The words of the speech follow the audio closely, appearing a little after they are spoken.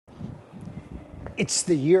It's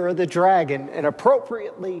the year of the dragon, and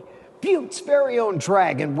appropriately, Butte's very own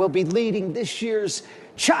dragon will be leading this year's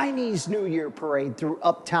Chinese New Year parade through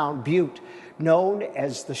Uptown Butte, known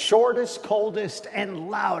as the shortest, coldest, and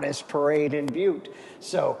loudest parade in Butte.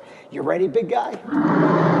 So, you ready, big guy?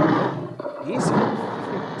 Easy.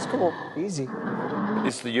 It's cool. Easy.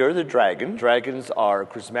 It's the year of the dragon. Dragons are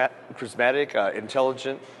charismatic,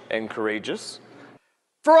 intelligent, and courageous.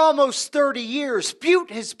 For almost 30 years,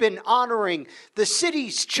 Butte has been honoring the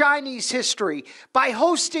city's Chinese history by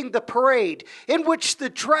hosting the parade in which the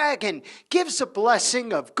dragon gives a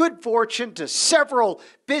blessing of good fortune to several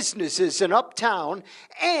businesses in Uptown,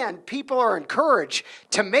 and people are encouraged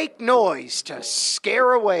to make noise to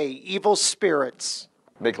scare away evil spirits.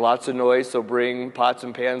 Make lots of noise, so bring pots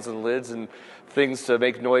and pans and lids and things to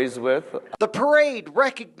make noise with. The parade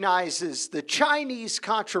recognizes the Chinese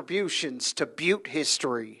contributions to Butte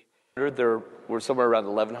history. There were somewhere around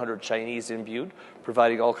 1,100 Chinese in Butte,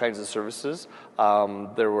 providing all kinds of services.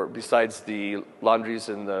 There were, besides the laundries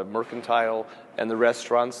and the mercantile and the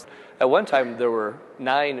restaurants, at one time there were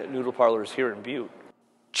 9 noodle parlors here in Butte.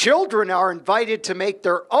 Children are invited to make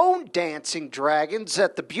their own dancing dragons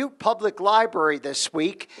at the Butte Public Library this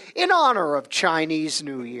week in honor of Chinese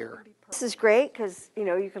New Year. This is great because,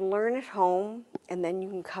 you can learn at home and then you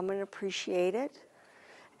can come and appreciate it.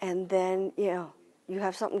 And then, you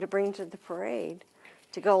have something to bring to the parade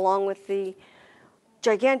to go along with the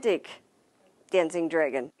gigantic dancing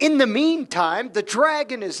dragon. In the meantime, the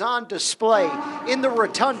dragon is on display in the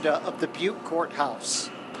rotunda of the Butte Courthouse.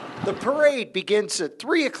 The parade begins at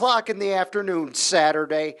 3 o'clock in the afternoon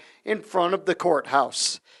Saturday in front of the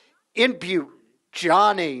courthouse. In Butte,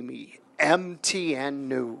 John Amy, MTN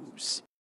News.